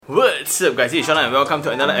What's up guys, it's Sean and welcome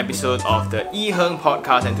to another episode of the Heng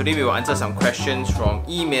podcast, and today we will answer some questions from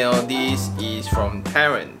email. This is from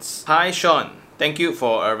Terence. Hi Sean, thank you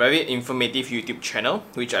for a very informative YouTube channel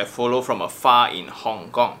which I follow from afar in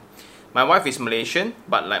Hong Kong. My wife is Malaysian,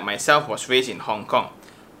 but like myself was raised in Hong Kong.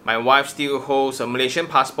 My wife still holds a Malaysian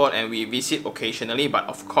passport and we visit occasionally, but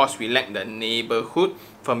of course we lack the neighborhood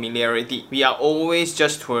familiarity. We are always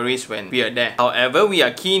just tourists when we are there. However, we are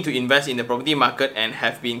keen to invest in the property market and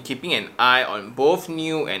have been keeping an eye on both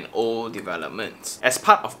new and old developments. As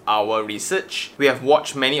part of our research, we have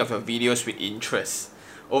watched many of your videos with interest.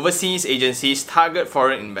 Overseas agencies target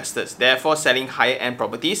foreign investors, therefore selling higher-end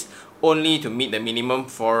properties only to meet the minimum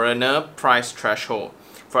foreigner price threshold.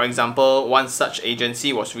 For example, one such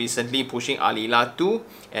agency was recently pushing Alila 2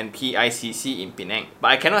 and PICC in Penang.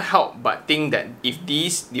 But I cannot help but think that if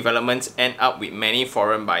these developments end up with many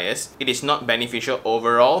foreign buyers, it is not beneficial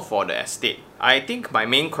overall for the estate. I think my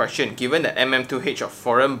main question, given that MM2H of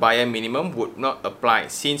foreign buyer minimum would not apply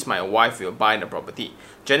since my wife will buy the property.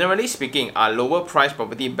 Generally speaking, are lower price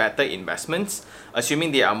property better investments,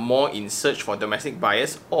 assuming they are more in search for domestic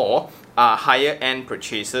buyers, or are higher end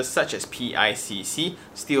purchases such as PICC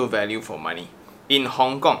still value for money? In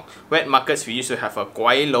Hong Kong, wet markets we used to have a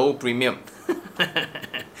Guai Lo premium.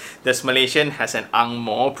 Thus Malaysian has an Ang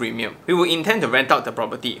Mo premium. We will intend to rent out the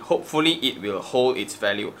property. Hopefully it will hold its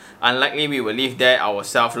value. Unlikely we will live there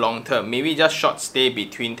ourselves long term, maybe just short stay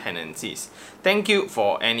between tenancies. Thank you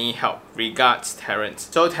for any help. Regards, Terence.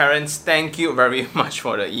 So Terence, thank you very much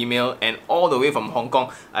for the email, and all the way from Hong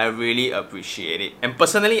Kong, I really appreciate it. And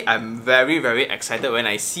personally, I'm very excited when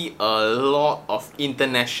I see a lot of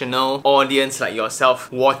international audience like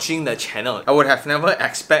yourself watching the channel. I would have never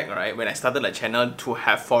expect, right, when I started the channel to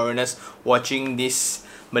have foreigners watching this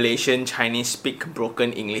Malaysian Chinese speak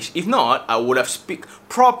broken English. If not, I would have speak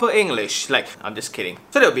proper English. Like, I'm just kidding.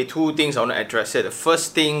 So there will be two things I want to address here. The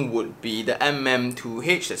first thing would be the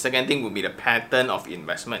MM2H. The second thing would be the pattern of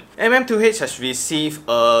investment. MM2H has received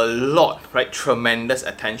a lot, right, tremendous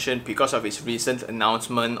attention because of its recent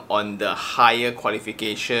announcement on the higher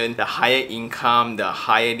qualification, the higher income, the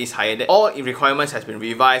higher this, higher that. All requirements has been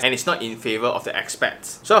revised and it's not in favor of the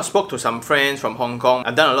expats. So I spoke to some friends from Hong Kong.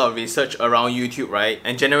 I've done a lot of research around YouTube, right?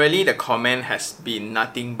 And generally, the comment has been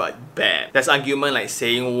nothing but bad. There's argument like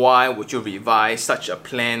saying, why would you revise such a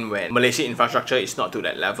plan when Malaysian infrastructure is not to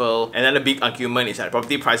that level? Another big argument is that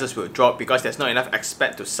property prices will drop because there's not enough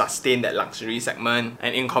expat to sustain that luxury segment.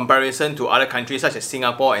 And in comparison to other countries such as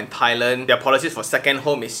Singapore and Thailand, their policies for second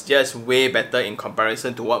home is just way better in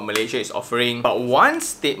comparison to what Malaysia is offering. But one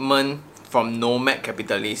statement from nomad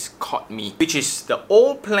capitalists caught me, which is the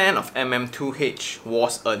old plan of MM2H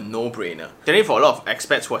was a no-brainer. Generally, for a lot of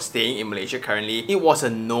expats who are staying in Malaysia currently, it was a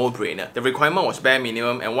no-brainer. The requirement was bare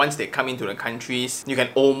minimum, and once they come into the countries, you can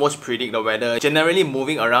almost predict the weather. Generally,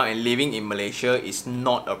 moving around and living in Malaysia is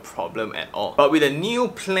not a problem at all. But with the new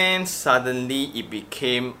plan, suddenly it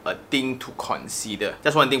became a thing to consider.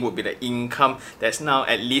 Just one thing would be the income. There's now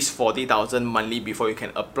at least 40,000 monthly before you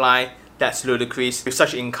can apply. That's ludicrous. With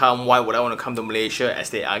such income, why would I want to come to Malaysia,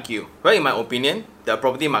 as they argue? Well, in my opinion, the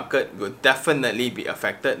property market will definitely be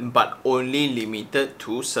affected, but only limited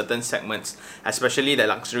to certain segments, especially the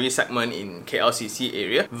luxury segment in KLCC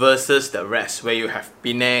area versus the rest, where you have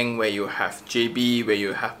Penang, where you have JB, where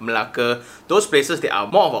you have Malacca. Those places, they are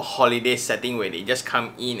more of a holiday setting where they just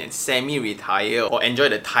come in and semi-retire or enjoy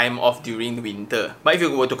the time off during winter. But if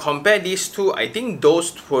you were to compare these two, I think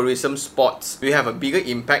those tourism spots will have a bigger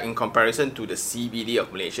impact in comparison to the CBD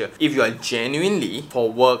of Malaysia. If you are genuinely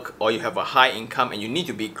for work or you have a high income and you need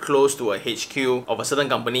to be close to a HQ of a certain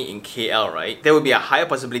company in KL, right? There will be a higher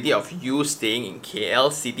possibility of you staying in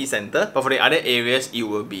KL city center, but for the other areas, it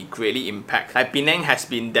will be greatly impacted. Like Penang has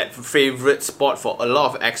been that favorite spot for a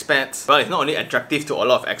lot of expats. Well, it's not only attractive to a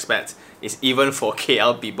lot of expats, it's even for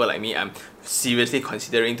KL people like me. I'm seriously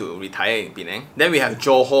considering to retire in Penang. Then we have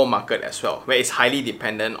Johor market as well, where it's highly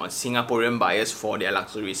dependent on Singaporean buyers for their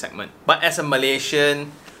luxury segment. But as a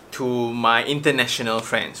Malaysian, to my international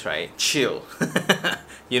friends, right? Chill.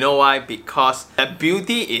 You know why? Because the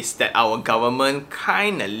beauty is that our government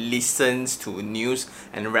kinda listens to news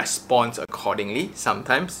and responds accordingly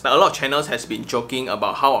sometimes. But a lot of channels has been joking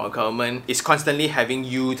about how our government is constantly having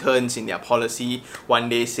U-turns in their policy. One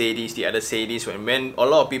day say this, the other say this. When a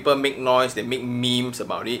lot of people make noise, they make memes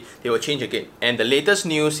about it, they will change again. And the latest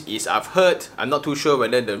news is, I've heard, I'm not too sure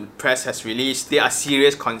whether the press has released, there are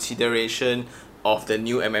serious consideration of the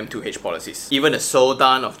new MM2H policies. Even the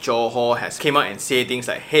Sultan of Johor has came out and say things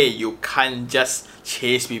like, hey, you can't just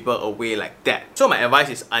chase people away like that. So my advice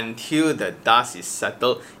is, until the dust is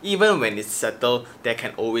settled, even when it's settled, there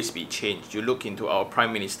can always be change. You look into our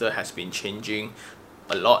Prime Minister has been changing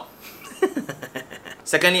a lot.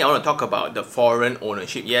 Secondly, I want to talk about the foreign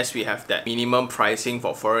ownership. Yes, we have that minimum pricing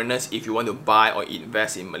for foreigners if you want to buy or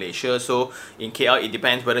invest in Malaysia. So in KL, it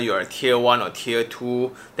depends whether you're a tier 1 or tier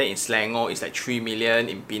 2. Then in Selangor, it's like 3 million.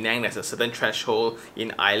 In Penang, there's a certain threshold.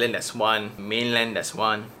 In Island, there's 1. Mainland, there's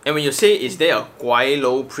 1. And when you say, is there a Guai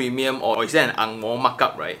Lo premium or is there an Ang Mo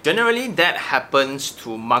markup, right? Generally, that happens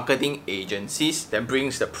to marketing agencies that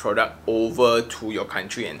brings the product over to your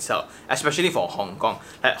country and sell, especially for Hong Kong.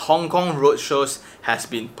 Like Hong Kong roadshows has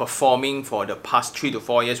been performing for the past 3 to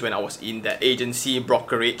 4 years when I was in that agency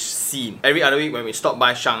brokerage scene. Every other week when we stopped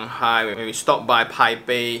by Shanghai, when we stopped by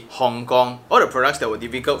Taipei, Hong Kong, all the products that were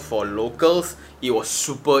difficult for locals, it was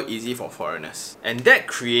super easy for foreigners. And that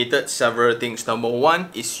created several things. Number one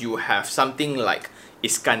is you have something like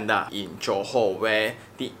Iskandar in Johor, where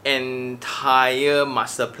the entire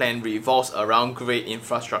master plan revolves around great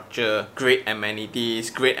infrastructure, great amenities,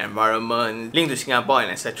 great environment, linked to Singapore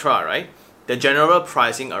and etc. right? The general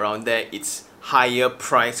pricing around there, it's higher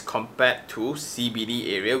price compared to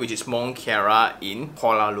CBD area, which is Mont Kiara in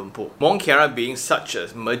Kuala Lumpur. Mont Kiara being such a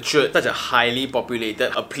matured, such a highly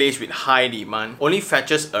populated, a place with high demand, only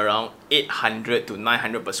fetches around 800 to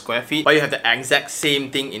 900 per square feet. But you have the exact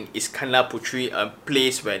same thing in Iskandar Puteri, a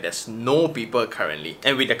place where there's no people currently.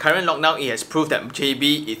 And with the current lockdown, it has proved that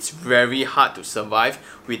JB, it's very hard to survive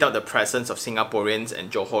without the presence of Singaporeans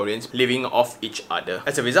and Johorians living off each other.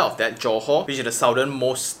 As a result of that, Johor, which is the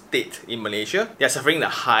southernmost state in Malaysia, they are suffering the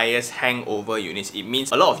highest hangover units. It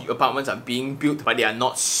means a lot of apartments are being built, but they are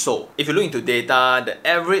not sold. If you look into data, the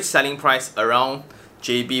average selling price around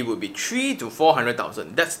JB would be 3 to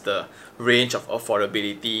 400,000. That's the range of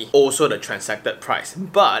affordability, also the transacted price.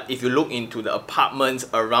 But if you look into the apartments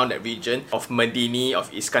around that region of Medini, of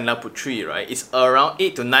Iskandar Puteri, right, it's around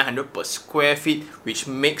 8 to 900 per square feet, which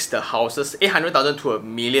makes the houses 800,000 to $1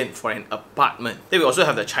 million for an apartment. Then we also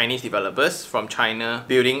have the Chinese developers from China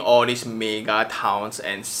building all these mega towns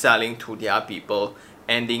and selling to their people,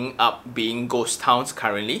 ending up being ghost towns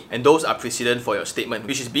currently, and those are precedent for your statement,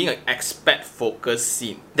 which is being an expat focused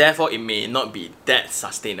scene. Therefore, it may not be that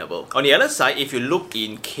sustainable. On the other side, if you look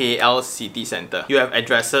in KL city centre, you have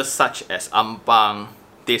addresses such as Ampang,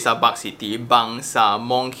 Desa Bak City, Bangsa,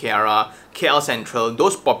 Mont Kiara, KL Central,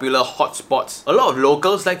 those popular hotspots. A lot of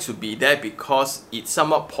locals like to be there because it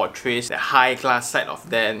somewhat portrays the high class side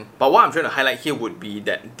of them. But what I'm trying to highlight here would be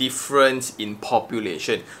that difference in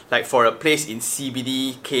population. Like for a place in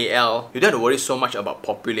CBD KL, you don't have to worry so much about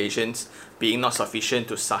populations being not sufficient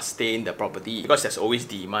to sustain the property because there's always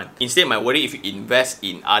demand. Instead, my worry, if you invest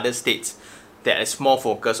in other states, there is more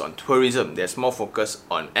focus on tourism, there's more focus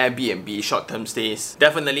on Airbnb, short-term stays,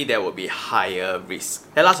 definitely there will be higher risk.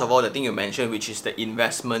 And last of all, the thing you mentioned, which is the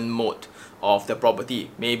investment mode of the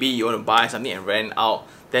property. Maybe you want to buy something and rent out,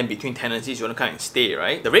 then between tenancies you want to come and stay,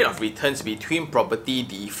 right? The rate of returns between property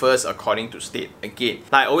differs according to state. Again,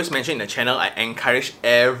 like I always mention in the channel, I encourage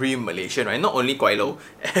every Malaysian, right, not only Kuala Lumpur,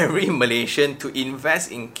 every Malaysian to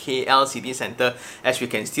invest in KL city centre, as we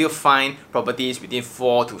can still find properties within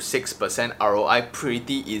 4 to 6% ROI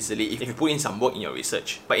pretty easily if you put in some work in your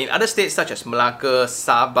research. But in other states such as Malacca,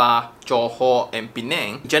 Sabah, Johor and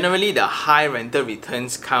Penang, generally the high rental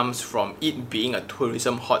returns comes from it being a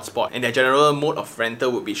tourism hotspot, and their general mode of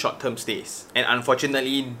rental would be short-term stays. And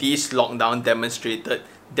unfortunately, this lockdown demonstrated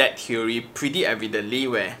that theory pretty evidently,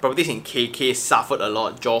 where properties in KK suffered a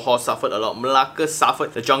lot, Johor suffered a lot, Malacca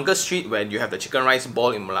suffered. The Jonker Street, where you have the chicken rice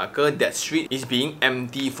ball in Malacca, that street is being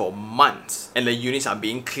empty for months and the units are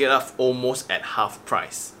being cleared off almost at half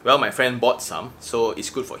price. Well, my friend bought some, so it's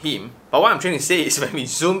good for him. But what I'm trying to say is, when we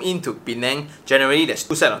zoom into Penang, generally there's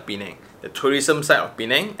two sides of Penang. The tourism side of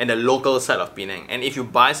Penang and the local side of Penang. And if you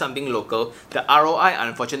buy something local, the ROI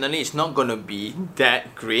unfortunately is not going to be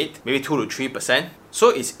that great, maybe 2 to 3%. So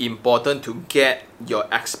it's important to get your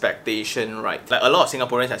expectation right. Like a lot of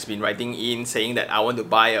Singaporeans has been writing in saying that I want to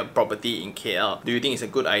buy a property in KL. Do you think it's a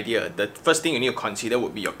good idea? The first thing you need to consider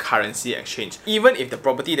would be your currency exchange. Even if the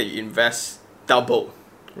property that you invest doubled,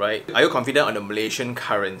 right? Are you confident on the Malaysian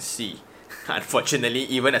currency? Unfortunately,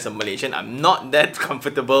 even as a Malaysian, I'm not that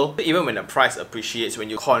comfortable. Even when the price appreciates, when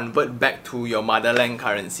you convert back to your motherland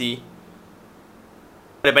currency,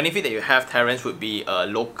 The benefit that you have, Terence, would be a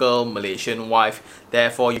local Malaysian wife.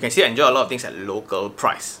 Therefore, you can still enjoy a lot of things at local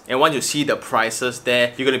price. And once you see the prices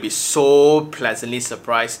there, you're going to be so pleasantly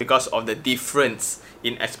surprised because of the difference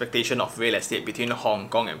in expectation of real estate between Hong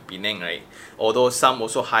Kong and Penang, right? Although some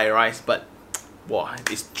also high rise, but wow,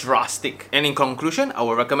 it's drastic. And in conclusion, I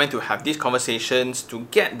would recommend to have these conversations to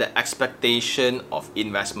get the expectation of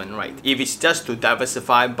investment right. If it's just to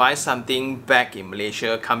diversify, buy something back in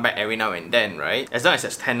Malaysia, come back every now and then, right? As long as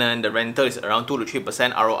there's tenant, the rental is around 2 to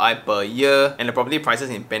 3% ROI per year, and the property prices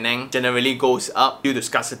in Penang generally goes up due to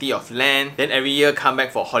scarcity of land. Then every year come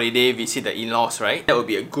back for holiday, visit the in-laws, right? That would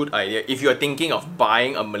be a good idea. If you're thinking of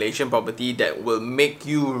buying a Malaysian property that will make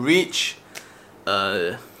you rich,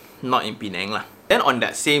 not in Penang lah. Then on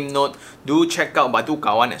that same note, do check out Batu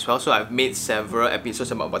Kawan as well. So I've made several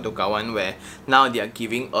episodes about Batu Kawan where now they are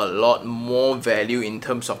giving a lot more value in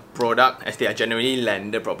terms of product as they are generally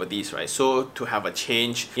landed properties, right? So to have a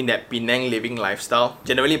change in that Penang living lifestyle,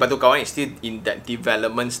 generally Batu Kawan is still in that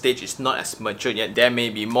development stage. It's not as mature yet. There may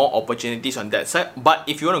be more opportunities on that side. But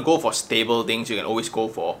if you want to go for stable things, you can always go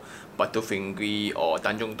for Batu Fingri or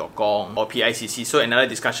Tanjung Tokong or PICC. So another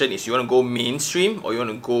discussion is you want to go mainstream or you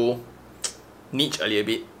want to go niche a little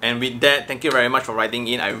bit. And with that, thank you very much for writing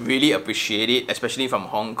in. I really appreciate it, especially from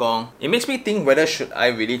Hong Kong. It makes me think whether should I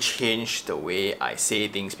really change the way I say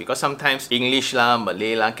things, because sometimes English lah,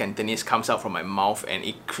 Malay lah, Cantonese comes out from my mouth and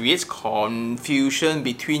it creates confusion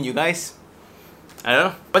between you guys. I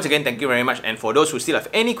don't know. Once again, thank you very much. And for those who still have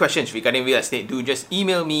any questions regarding real estate, do just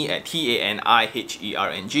email me at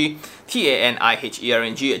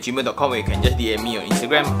taniherng@gmail.com, or you can just DM me on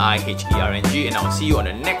Instagram, iherng, and I'll see you on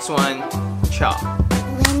the next one. Ciao.